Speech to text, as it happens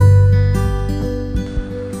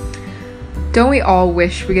Don't we all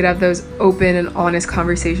wish we could have those open and honest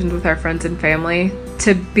conversations with our friends and family,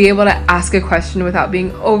 to be able to ask a question without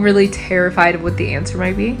being overly terrified of what the answer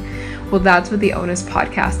might be? Well, that's what the Onas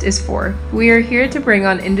Podcast is for. We are here to bring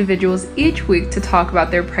on individuals each week to talk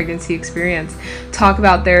about their pregnancy experience, talk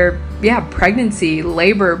about their pregnancy,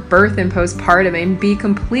 labor, birth, and postpartum, and be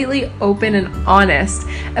completely open and honest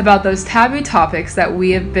about those taboo topics that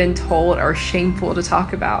we have been told are shameful to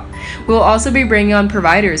talk about. We'll also be bringing on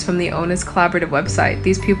providers from the Onas Collaborative website.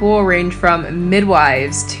 These people will range from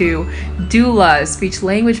midwives to doulas, speech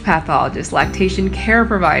language pathologists, lactation care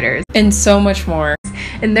providers, and so much more.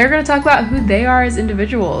 And they're going to talk about who they are as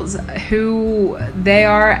individuals, who they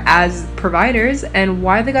are as providers, and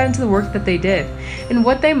why they got into the work that they did, and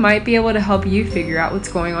what they might be able to help you figure out what's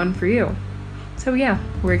going on for you. So yeah,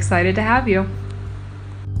 we're excited to have you.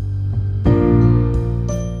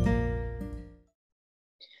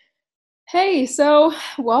 Hey, so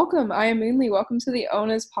welcome. I am Moonli. Welcome to the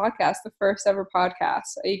Onas Podcast, the first ever podcast.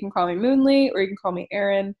 You can call me Moonli or you can call me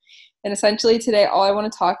Arin. And essentially today, all I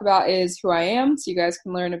want to talk about is who I am, so you guys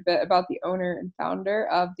can learn a bit about the owner and founder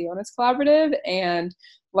of the Onas Collaborative and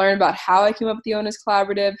learn about how I came up with the Onas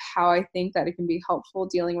Collaborative, how I think that it can be helpful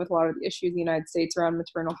dealing with a lot of the issues in the United States around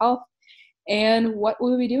maternal health, and what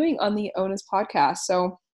we'll be doing on the Onas Podcast.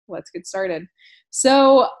 So let's get started.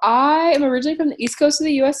 So I am originally from the East Coast of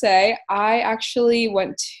the USA. I actually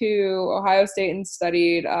went to Ohio State and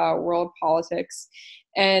studied world politics.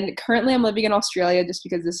 And currently I'm living in Australia just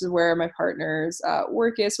because this is where my partner's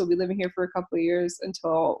work is. So we'll be living here for a couple of years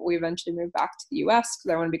until we eventually move back to the US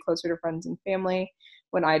because I want to be closer to friends and family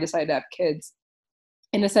when I decide to have kids.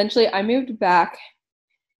 And essentially I moved back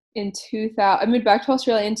to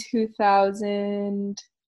Australia in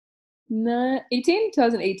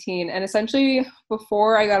 2018. And essentially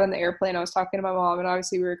before I got on the airplane, I was talking to my mom, and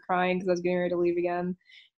obviously we were crying because I was getting ready to leave again.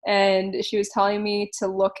 And she was telling me to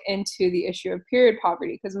look into the issue of period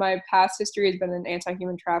poverty because my past history has been in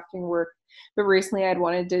anti-human trafficking work, but recently I had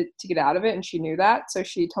wanted to get out of it, and she knew that. So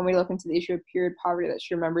she told me to look into the issue of period poverty, that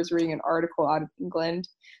she remembers reading an article out of England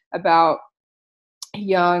about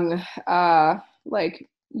young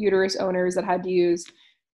uterus owners that had to use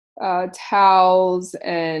towels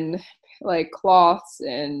and cloths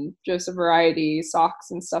and just a variety, socks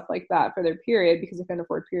and stuff like that for their period because they couldn't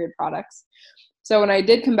afford period products. So when I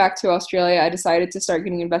did come back to Australia, I decided to start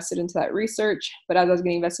getting invested into that research. But as I was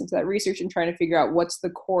getting invested into that research and trying to figure out what's the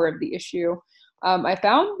core of the issue, I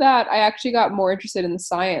found that I actually got more interested in the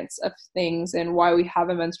science of things and why we have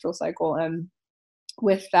a menstrual cycle. And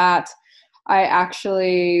with that, I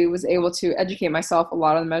actually was able to educate myself a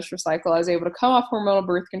lot on the menstrual cycle. I was able to come off hormonal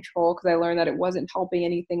birth control because I learned that it wasn't helping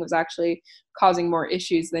anything. It was actually causing more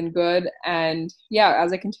issues than good. And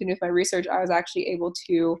as I continued with my research, I was actually able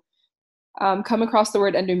to come across the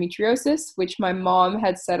word endometriosis, which my mom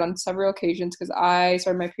had said on several occasions because I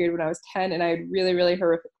started my period when I was 10 and I had really, really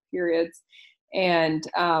horrific periods. And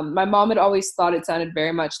my mom had always thought it sounded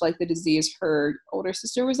very much like the disease her older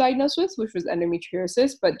sister was diagnosed with, which was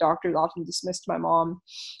endometriosis, but doctors often dismissed my mom.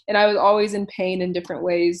 And I was always in pain in different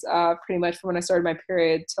ways, pretty much from when I started my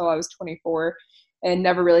period till I was 24, and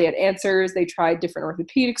never really had answers. They tried different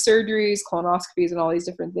orthopedic surgeries, colonoscopies, and all these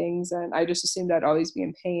different things, and I just assumed I'd always be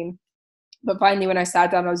in pain. But finally, when I sat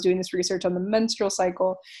down, I was doing this research on the menstrual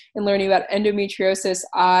cycle and learning about endometriosis,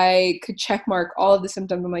 I could check mark all of the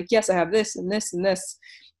symptoms. I'm like, yes, I have this and this and this.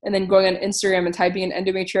 And then going on Instagram and typing in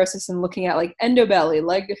endometriosis and looking at endobelly,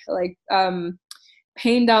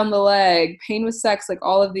 pain down the leg, pain with sex,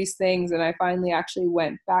 all of these things. And I finally actually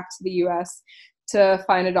went back to the US to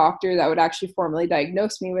find a doctor that would actually formally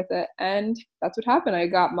diagnose me with it. And that's what happened. I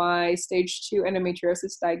got my stage 2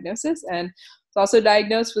 endometriosis diagnosis and was also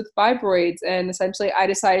diagnosed with fibroids. And essentially I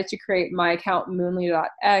decided to create my account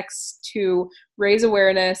moonli.x to raise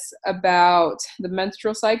awareness about the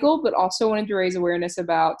menstrual cycle, but also wanted to raise awareness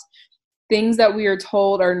about things that we are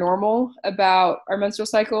told are normal about our menstrual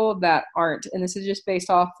cycle that aren't. And this is just based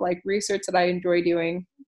off research that I enjoy doing.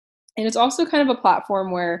 And it's also kind of a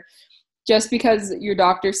platform where just because your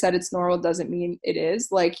doctor said it's normal doesn't mean it is.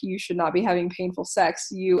 You should not be having painful sex.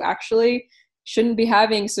 You actually shouldn't be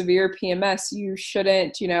having severe PMS. You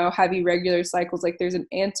shouldn't, have irregular cycles. There's an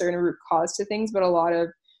answer and a root cause to things, but a lot of,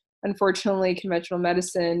 unfortunately, conventional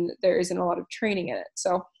medicine, there isn't a lot of training in it.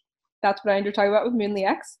 So that's what I enjoy talking about with Moonli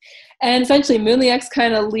X. And essentially, Moonli X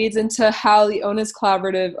kind of leads into how the Onas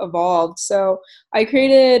Collaborative evolved. So I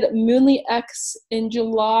created Moonli X in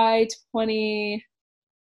July 2019.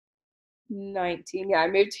 I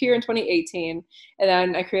moved here in 2018, and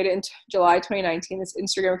then I created in July 2019 this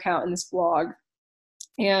Instagram account and this blog.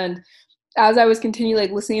 And as I was continuing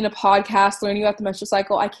like listening to podcasts, learning about the menstrual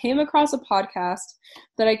cycle, I came across a podcast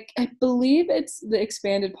that I believe it's the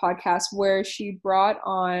Expanded podcast, where she brought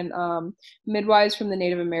on midwives from the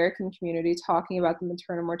Native American community talking about the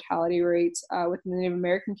maternal mortality rates within the Native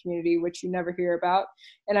American community, which you never hear about.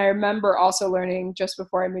 And I remember also learning just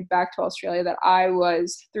before I moved back to Australia that I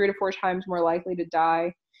was 3 to 4 times more likely to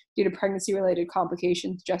die due to pregnancy-related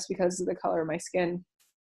complications just because of the color of my skin.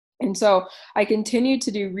 And so I continued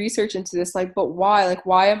to do research into this, like, but why? Like,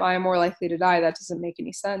 why am I more likely to die? That doesn't make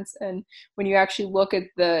any sense. And when you actually look at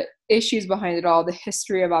the issues behind it all, the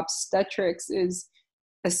history of obstetrics is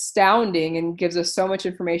astounding and gives us so much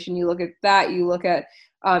information. You look at that, you look at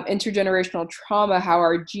intergenerational trauma, how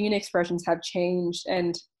our gene expressions have changed.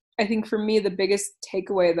 And I think for me, the biggest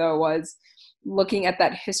takeaway, though, was looking at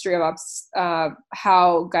that history of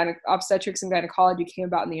how obstetrics and gynecology came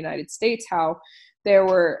about in the United States, how there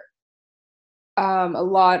were a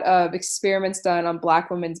lot of experiments done on Black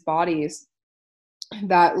women's bodies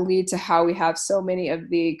that lead to how we have so many of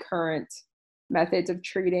the current methods of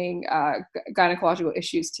treating gynecological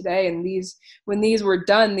issues today. And when these were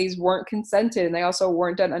done, these weren't consented, and they also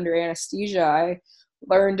weren't done under anesthesia. I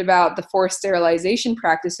learned about the forced sterilization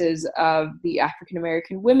practices of the African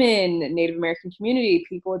American women, Native American community,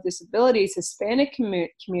 people with disabilities, Hispanic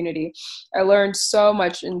community. I learned so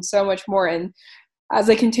much and so much more. And as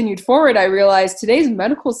I continued forward, I realized today's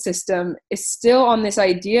medical system is still on this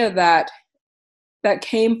idea that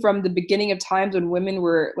came from the beginning of times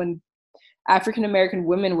when African American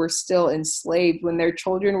women were still enslaved, when their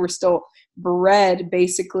children were still bred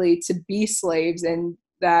basically to be slaves, and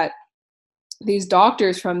that these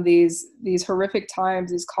doctors from these horrific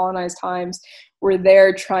times, these colonized times, were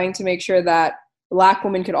there trying to make sure that Black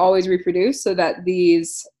women could always reproduce so that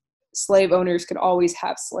these slave owners could always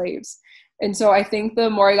have slaves. And so I think the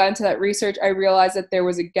more I got into that research, I realized that there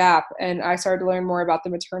was a gap, and I started to learn more about the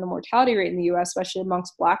maternal mortality rate in the US, especially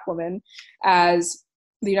amongst Black women, as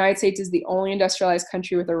the United States is the only industrialized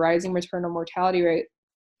country with a rising maternal mortality rate.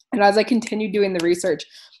 And as I continued doing the research,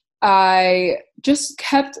 I just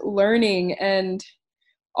kept learning. And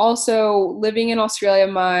also living in Australia,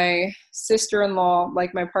 my sister-in-law,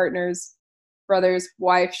 like my partner's brother's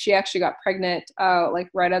wife, she actually got pregnant like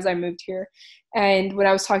right as I moved here. And when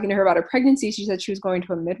I was talking to her about her pregnancy, she said she was going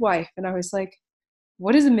to a midwife. And I was like,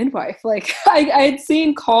 what is a midwife? Like I had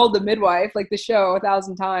seen Called the Midwife, like the show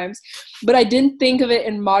 1,000 times, but I didn't think of it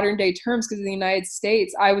in modern day terms, because in the United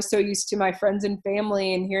States, I was so used to my friends and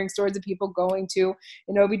family and hearing stories of people going to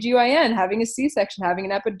an OBGYN, having a C-section, having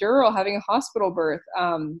an epidural, having a hospital birth.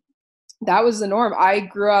 That was the norm. I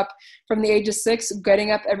grew up from the age of 6,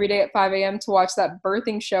 getting up every day at 5 a.m. to watch that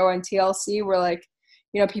birthing show on TLC, where, like,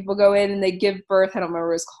 you know, people go in and they give birth. I don't remember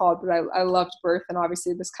what it's called, but I loved birth. And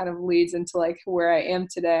obviously this kind of leads into like where I am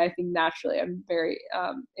today. I think naturally I'm very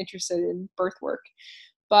interested in birth work.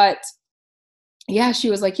 But yeah, she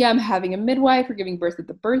was like, yeah, I'm having a midwife. We're giving birth at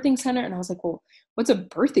the birthing center. And I was like, well, what's a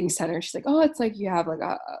birthing center? And she's like, oh, it's like you have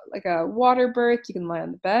like a water birth. You can lie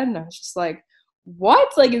on the bed. And I was just like, what?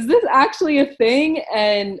 Like, is this actually a thing?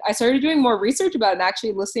 And I started doing more research about it and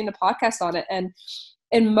actually listening to podcasts on it. And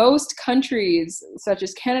in most countries, such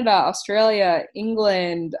as Canada, Australia,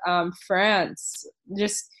 England, France,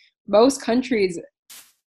 just most countries,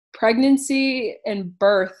 pregnancy and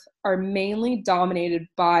birth are mainly dominated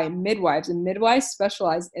by midwives, and midwives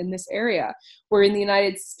specialize in this area. Where in the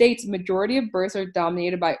United States, majority of births are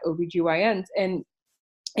dominated by OBGYNs. And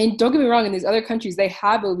don't get me wrong, in these other countries, they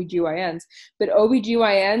have OBGYNs, but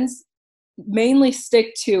OBGYNs mainly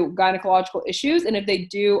stick to gynecological issues. And if they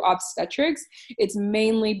do obstetrics, it's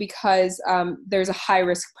mainly because there's a high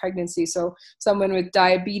risk pregnancy. So someone with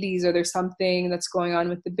diabetes, or there's something that's going on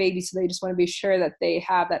with the baby. So they just want to be sure that they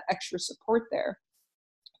have that extra support there.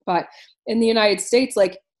 But in the United States,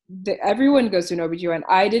 like everyone goes to an OBGYN.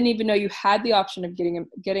 I didn't even know you had the option of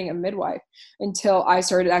getting a midwife until I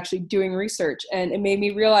started actually doing research. And it made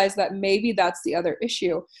me realize that maybe that's the other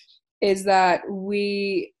issue, is that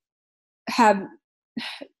we have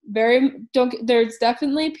there's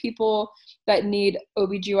definitely people that need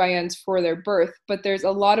OBGYNs for their birth, but there's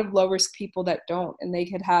a lot of low risk people that don't, and they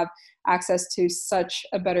could have access to such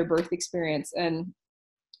a better birth experience. And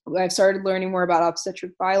I've started learning more about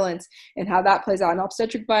obstetric violence and how that plays out. And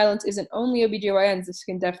obstetric violence isn't only OBGYNs. This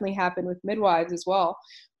can definitely happen with midwives as well.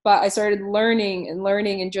 But I started learning,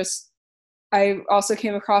 and just I also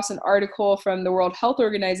came across an article from the World Health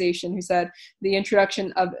Organization who said the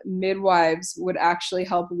introduction of midwives would actually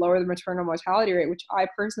help lower the maternal mortality rate, which I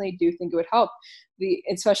personally do think it would help,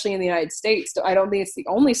 especially in the United States. So I don't think it's the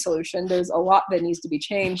only solution. There's a lot that needs to be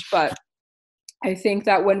changed, but I think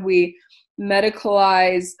that when we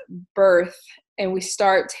medicalize birth and we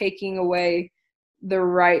start taking away the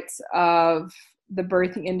rights of the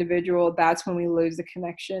birthing individual, that's when we lose the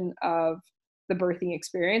connection of the birthing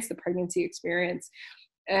experience, the pregnancy experience.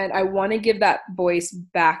 And I want to give that voice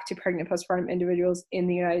back to pregnant postpartum individuals in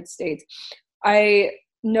the United States. I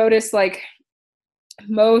noticed like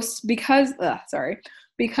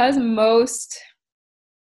because most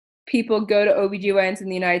people go to OBGYNs in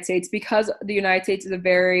the United States, because the United States is a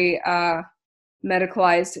very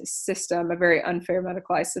medicalized system, a very unfair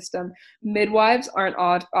medicalized system, midwives aren't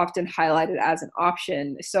often highlighted as an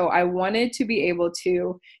option. So I wanted to be able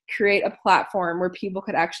to create a platform where people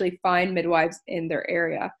could actually find midwives in their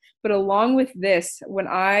area. But along with this, when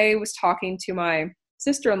I was talking to my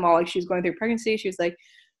sister-in-law, like she was going through pregnancy, she was like,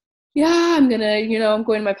 yeah, I'm going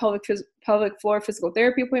to my pelvic floor physical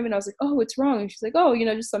therapy appointment. I was like, oh, what's wrong? And she's like, oh,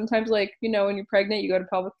 just sometimes like, when you're pregnant, you go to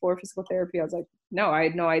pelvic floor physical therapy. I was like, no, I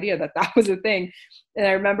had no idea that was a thing. And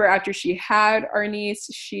I remember after she had our niece,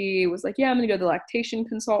 she was like, yeah, I'm going to go to the lactation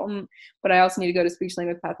consultant, but I also need to go to speech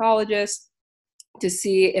language pathologist to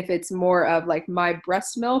see if it's more of like my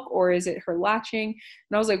breast milk or is it her latching.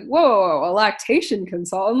 And I was like, whoa, a lactation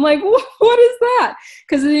consultant. I'm like, what is that?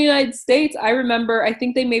 Because in the United States, I remember, I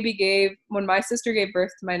think they maybe when my sister gave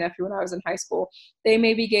birth to my nephew when I was in high school, they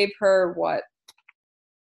maybe gave her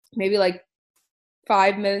maybe like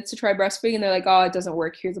 5 minutes to try breastfeeding. And they're like, oh, it doesn't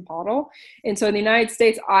work. Here's a bottle. And so in the United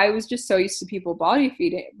States, I was just so used to people bottle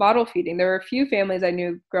feeding. There were a few families I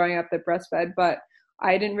knew growing up that breastfed, but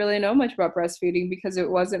I didn't really know much about breastfeeding because it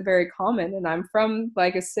wasn't very common. And I'm from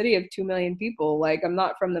like a city of 2 million people. Like I'm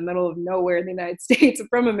not from the middle of nowhere in the United States. I'm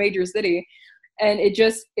from a major city. And it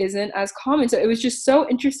just isn't as common. So it was just so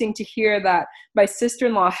interesting to hear that my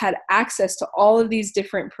sister-in-law had access to all of these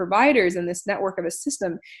different providers in this network of a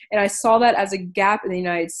system. And I saw that as a gap in the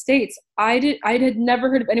United States. I had never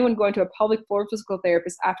heard of anyone going to a pelvic floor physical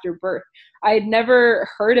therapist after birth. I had never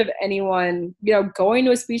heard of anyone, going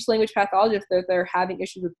to a speech language pathologist if they're having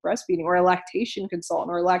issues with breastfeeding, or a lactation consultant,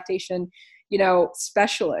 or a lactation,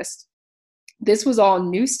 specialist. This was all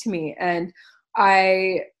news to me. And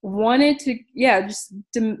I wanted to, just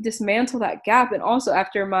dismantle that gap. And also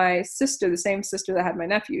after my sister, the same sister that had my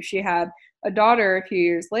nephew, she had a daughter a few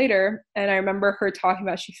years later. And I remember her talking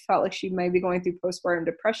about, she felt like she might be going through postpartum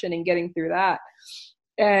depression and getting through that.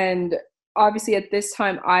 And obviously at this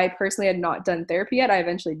time, I personally had not done therapy yet. I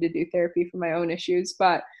eventually did do therapy for my own issues,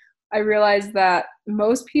 but I realized that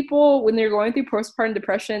most people, when they're going through postpartum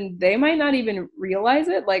depression, they might not even realize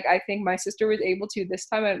it. Like I think my sister was able to this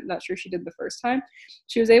time. I'm not sure she did the first time.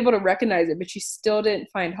 She was able to recognize it, but she still didn't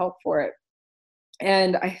find help for it.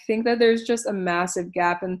 And I think that there's just a massive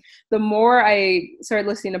gap. And the more I started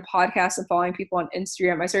listening to podcasts and following people on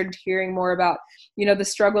Instagram, I started hearing more about, the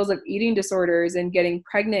struggles of eating disorders and getting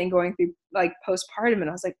pregnant and going through like postpartum. And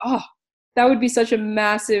I was like, oh, that would be such a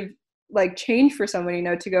massive like change for someone,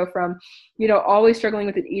 to go from, always struggling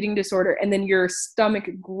with an eating disorder, and then your stomach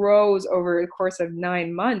grows over the course of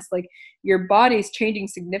 9 months. Like your body's changing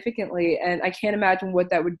significantly. And I can't imagine what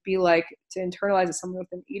that would be like to internalize as someone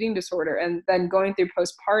with an eating disorder. And then going through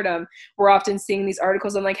postpartum, we're often seeing these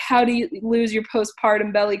articles on like, how do you lose your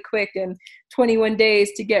postpartum belly quick in 21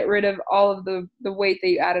 days to get rid of all of the weight that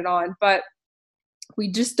you added on. But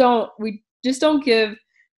we just don't give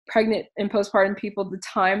pregnant and postpartum people the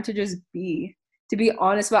time to just be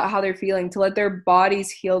honest about how they're feeling, to let their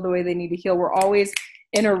bodies heal the way they need to heal. We're always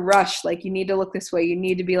in a rush, like you need to look this way, you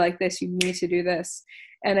need to be like this, you need to do this.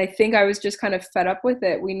 And I think I was just kind of fed up with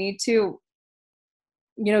it. We need to,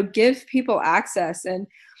 give people access. And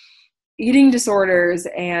eating disorders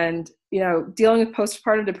and, dealing with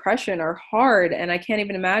postpartum depression are hard, and I can't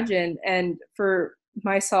even imagine. And for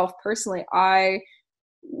myself personally, I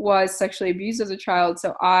was sexually abused as a child.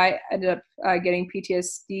 So I ended up getting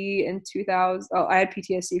PTSD in 2000. Oh, I had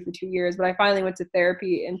PTSD for 2 years, but I finally went to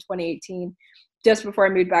therapy in 2018, just before I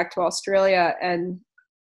moved back to Australia. And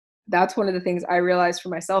that's one of the things I realized for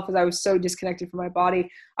myself, is I was so disconnected from my body.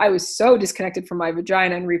 I was so disconnected from my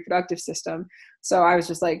vagina and reproductive system. So I was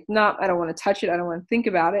just like, no, I don't want to touch it. I don't want to think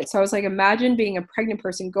about it. So I was like, imagine being a pregnant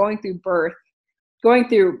person going through birth, going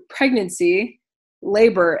through pregnancy,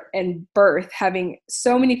 labor, and birth, having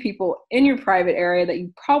so many people in your private area that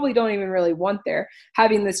you probably don't even really want there,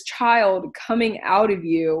 having this child coming out of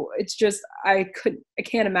you. It's just, I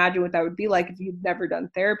can't imagine what that would be like if you'd never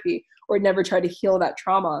done therapy or never tried to heal that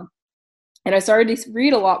trauma. And I started to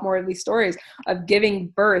read a lot more of these stories of giving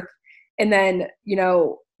birth. And then,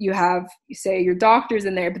 you say your doctor's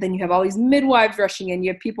in there, but then you have all these midwives rushing in,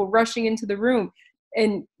 you have people rushing into the room.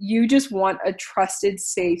 and you just want a trusted,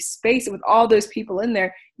 safe space. With all those people in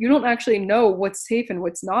there, you don't actually know what's safe and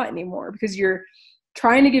what's not anymore, because you're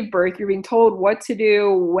trying to give birth, you're being told what to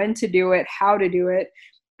do, when to do it, how to do it,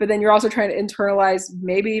 but then you're also trying to internalize,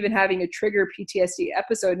 maybe even having a trigger PTSD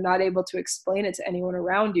episode, not able to explain it to anyone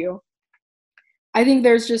around you. I think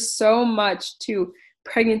there's just so much to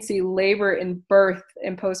pregnancy, labor, and birth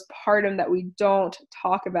and postpartum that we don't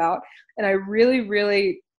talk about. And I really,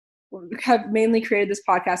 really have mainly created this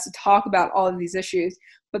podcast to talk about all of these issues.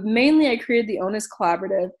 But mainly I created the Onas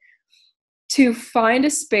Collaborative to find a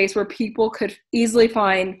space where people could easily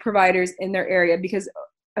find providers in their area, because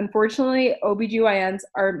unfortunately, OBGYNs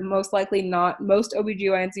are most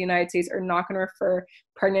OBGYNs in the United States are not going to refer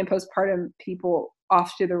pregnant and postpartum people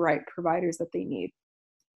off to the right providers that they need.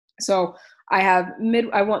 So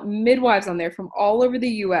I want midwives on there from all over the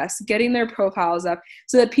US, getting their profiles up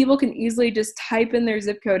so that people can easily just type in their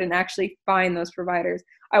zip code and actually find those providers.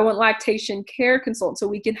 I want lactation care consultants so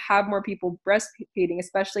we can have more people breastfeeding,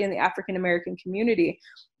 especially in the African American community.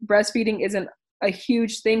 Breastfeeding isn't a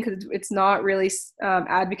huge thing because it's not really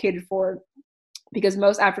advocated for, because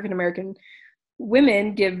most African American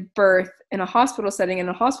women give birth in a hospital setting. In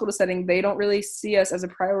a hospital setting, they don't really see us as a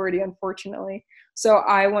priority, unfortunately. So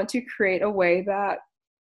I want to create a way that,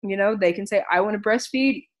 they can say, I want to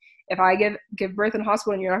breastfeed. If I give birth in a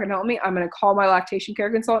hospital and you're not going to help me, I'm going to call my lactation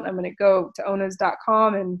care consultant. I'm going to go to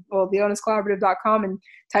onas.com the onascollaborative.com and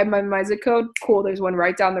type my zip code. Cool, there's one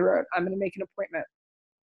right down the road. I'm going to make an appointment.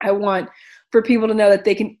 I want for people to know that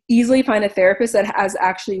they can easily find a therapist that has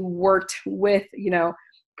actually worked with,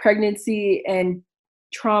 pregnancy and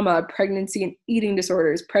trauma, pregnancy and eating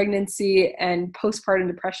disorders, pregnancy and postpartum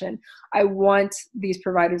depression. I want these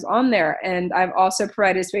providers on there. And I've also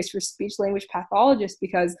provided a space for speech language pathologists,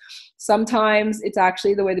 because sometimes it's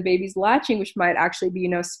actually the way the baby's latching, which might actually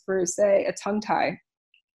be, for say a tongue tie,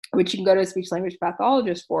 which you can go to a speech language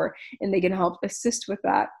pathologist for, and they can help assist with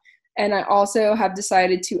that. And I also have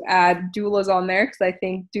decided to add doulas on there, because I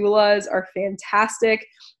think doulas are fantastic,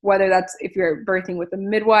 whether that's if you're birthing with a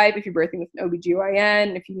midwife, if you're birthing with an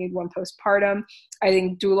OBGYN, if you need one postpartum. I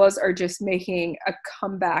think doulas are just making a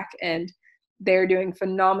comeback, and they're doing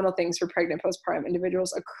phenomenal things for pregnant postpartum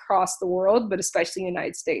individuals across the world, but especially in the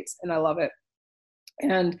United States, and I love it.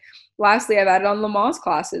 And lastly, I've added on Lamaze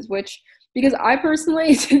classes, because I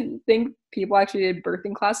personally didn't think people actually did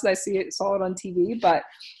birthing classes. I saw it on TV, but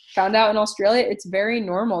found out in Australia, it's very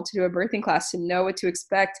normal to do a birthing class, to know what to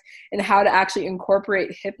expect and how to actually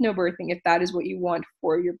incorporate hypnobirthing if that is what you want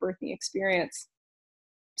for your birthing experience.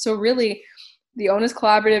 So really, the Onas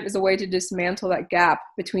Collaborative is a way to dismantle that gap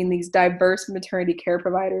between these diverse maternity care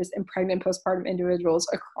providers and pregnant postpartum individuals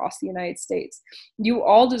across the United States. You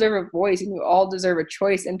all deserve a voice, and you all deserve a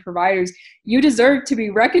choice in providers. You deserve to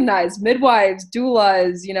be recognized. Midwives,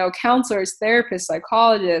 doulas, counselors, therapists,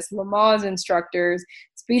 psychologists, Lamaze instructors,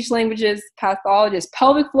 speech languages pathologists,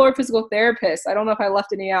 pelvic floor physical therapists. I don't know if I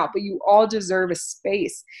left any out, but you all deserve a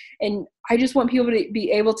space. And I just want people to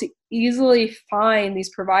be able to easily find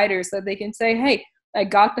these providers so that they can say, hey, I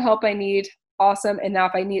got the help I need. Awesome. And now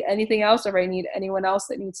if I need anything else, or if I need anyone else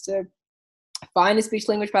that needs to find a speech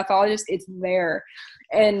language pathologist, it's there.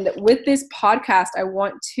 And with this podcast, I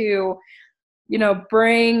want to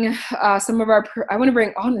bring I want to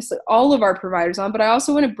bring honestly all of our providers on, but I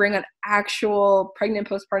also want to bring on actual pregnant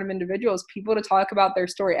postpartum individuals, people to talk about their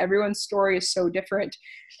story. Everyone's story is so different.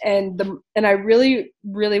 And I really,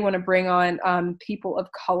 really want to bring on people of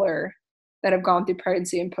color that have gone through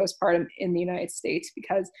pregnancy and postpartum in the United States,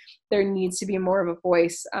 because there needs to be more of a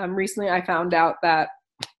voice. Recently, I found out that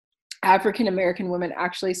African American women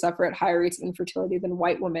actually suffer at higher rates of infertility than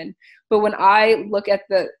white women. But when I look at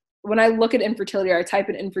infertility, or I type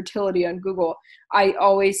in infertility on Google, I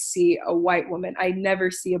always see a white woman. I never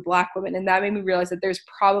see a black woman. And that made me realize that there's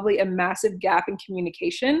probably a massive gap in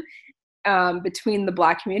communication between the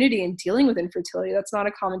Black community and dealing with infertility. That's not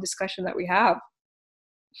a common discussion that we have.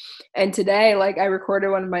 And today, I recorded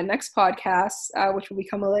one of my next podcasts, which will be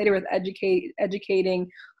coming later, with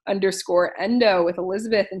educating_endo with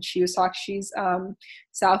Elizabeth. And she's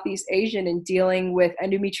Southeast Asian and dealing with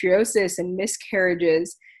endometriosis and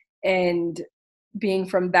miscarriages. And being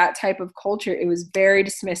from that type of culture, it was very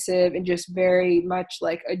dismissive and just very much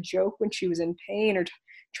like a joke when she was in pain, or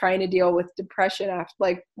trying to deal with depression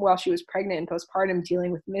while she was pregnant and postpartum,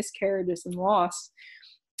 dealing with miscarriages and loss.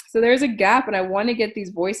 So there's a gap, and I want to get these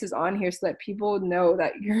voices on here so that people know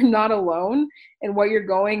that you're not alone, and what you're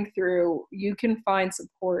going through, you can find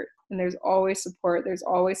support, and there's always support. There's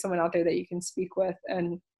always someone out there that you can speak with.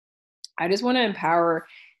 And I just want to empower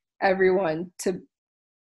everyone to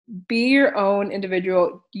be your own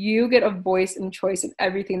individual. You get a voice and choice in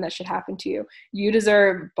everything that should happen to you. You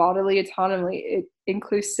deserve bodily autonomy,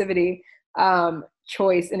 inclusivity,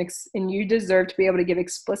 choice, and you deserve to be able to give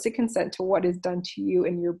explicit consent to what is done to you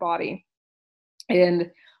in your body. And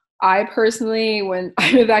I personally, when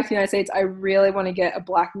I moved back to the United States, I really want to get a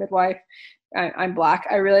Black midwife. I'm Black.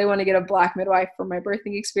 I really want to get a Black midwife for my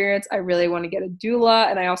birthing experience. I really want to get a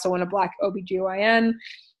doula, and I also want a Black OBGYN.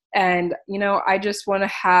 And, I just want to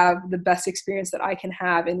have the best experience that I can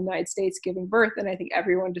have in the United States giving birth. And I think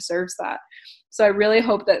everyone deserves that. So I really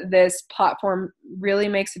hope that this platform really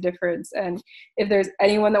makes a difference. And if there's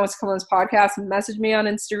anyone that wants to come on this podcast, message me on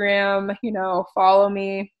Instagram, follow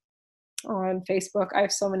me on Facebook. I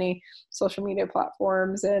have so many social media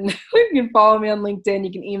platforms, and you can follow me on LinkedIn.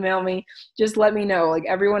 You can email me. Just let me know. Like,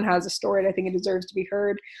 everyone has a story, and I think it deserves to be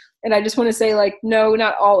heard. And I just want to say, like, no,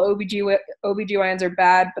 not all OBGYNs are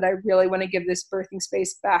bad, but I really want to give this birthing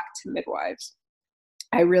space back to midwives.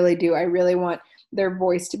 I really do. I really want their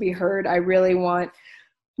voice to be heard. I really want,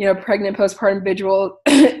 pregnant postpartum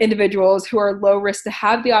individuals who are low risk to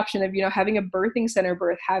have the option of, having a birthing center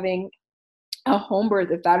birth, having a home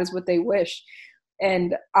birth if that is what they wish.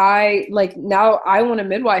 And now I want a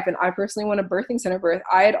midwife, and I personally want a birthing center birth.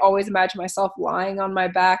 I had always imagined myself lying on my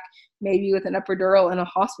back, maybe with an epidural in a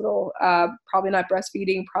hospital, probably not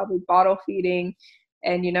breastfeeding, probably bottle feeding,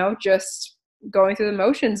 and, just going through the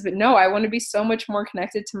motions. But no, I want to be so much more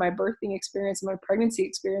connected to my birthing experience and my pregnancy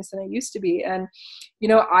experience than I used to be. And,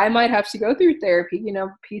 I might have to go through therapy.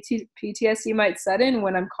 PTSD might set in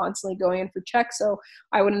when I'm constantly going in for checks. So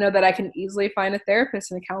I want to know that I can easily find a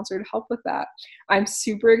therapist and a counselor to help with that. I'm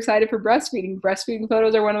super excited for breastfeeding. Breastfeeding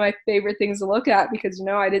photos are one of my favorite things to look at because,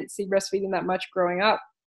 I didn't see breastfeeding that much growing up.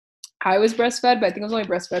 I was breastfed, but I think I was only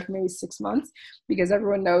breastfed for maybe 6 months because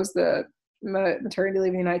everyone knows the maternity leave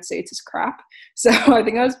in the United States is crap. So I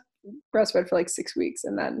think I was breastfed for like 6 weeks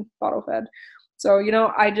and then bottle fed. So, I'm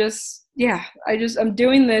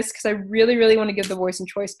doing this because I really, really want to give the voice and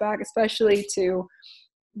choice back, especially to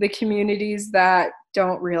the communities that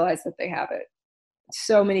don't realize that they have it.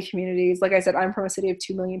 So many communities. Like I said, I'm from a city of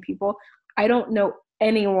 2 million people. I don't know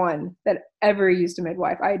anyone that ever used a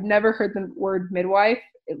midwife. I had never heard the word midwife,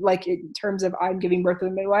 like in terms of I'm giving birth to a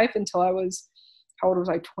midwife, until I was, how old was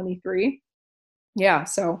I? 23. Yeah.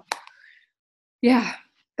 So yeah,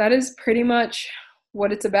 that is pretty much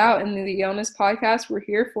what it's about. In the Onas Podcast, we're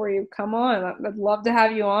here for you. Come on. I'd love to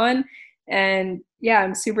have you on. And yeah,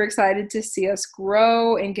 I'm super excited to see us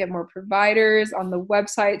grow and get more providers on the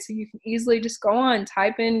website. So you can easily just go on,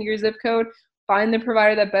 type in your zip code, find the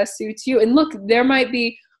provider that best suits you. And look, there might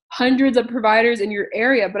be hundreds of providers in your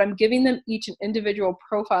area, but I'm giving them each an individual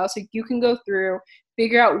profile so you can go through,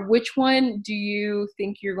 figure out which one do you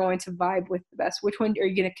think you're going to vibe with the best, which one are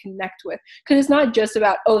you going to connect with? Because it's not just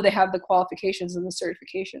about, they have the qualifications and the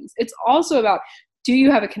certifications. It's also about, do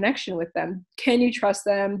you have a connection with them? Can you trust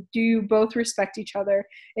them? Do you both respect each other?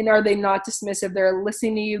 And are they not dismissive? They're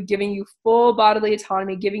listening to you, giving you full bodily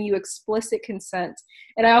autonomy, giving you explicit consent.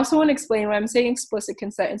 And I also want to explain when I'm saying explicit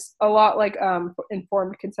consent, it's a lot like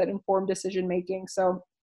informed consent, informed decision making. So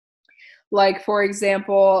like, for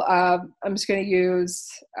example, I'm just going to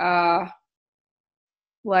use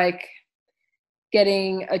like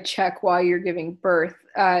getting a check while you're giving birth,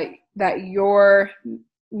 that your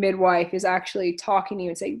midwife is actually talking to you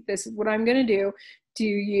and saying, this is what I'm going to do. Do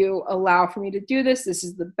you allow for me to do this? This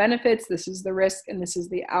is the benefits, this is the risk, and this is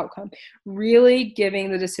the outcome. Really giving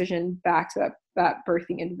the decision back to that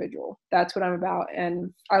birthing individual. That's what I'm about.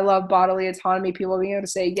 And I love bodily autonomy, people being able to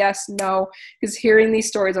say yes, no, because hearing these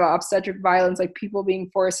stories about obstetric violence, like people being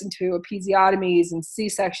forced into episiotomies and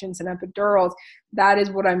C-sections and epidurals, that is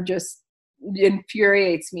what I'm just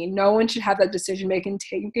infuriates me. No one should have that decision making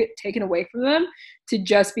taken away from them to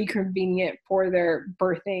just be convenient for their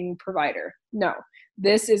birthing provider. No,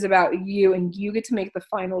 this is about you, and you get to make the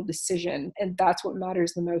final decision, and that's what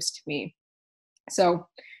matters the most to me. So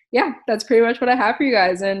yeah, that's pretty much what I have for you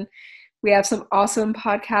guys, and we have some awesome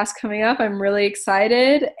podcasts coming up. I'm really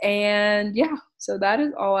excited, and yeah, so that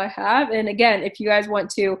is all I have. And again, if you guys want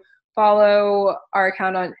to follow our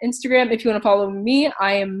account on Instagram. If you want to follow me,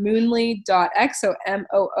 I am moonli.x, so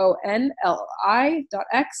moonli.x.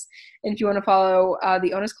 And if you want to follow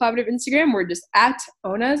the Onas Collaborative Instagram, we're just at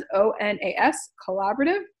Onas, O-N-A-S,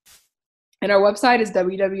 Collaborative. And our website is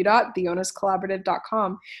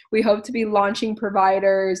www.theonascollaborative.com. We hope to be launching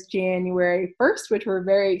providers January 1st, which we're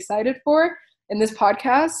very excited for. And this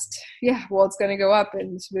podcast, it's going to go up,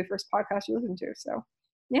 and this will be the first podcast you listen to. So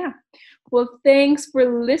yeah. Well, thanks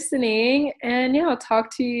for listening. And I'll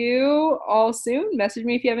talk to you all soon. Message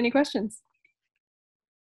me if you have any questions.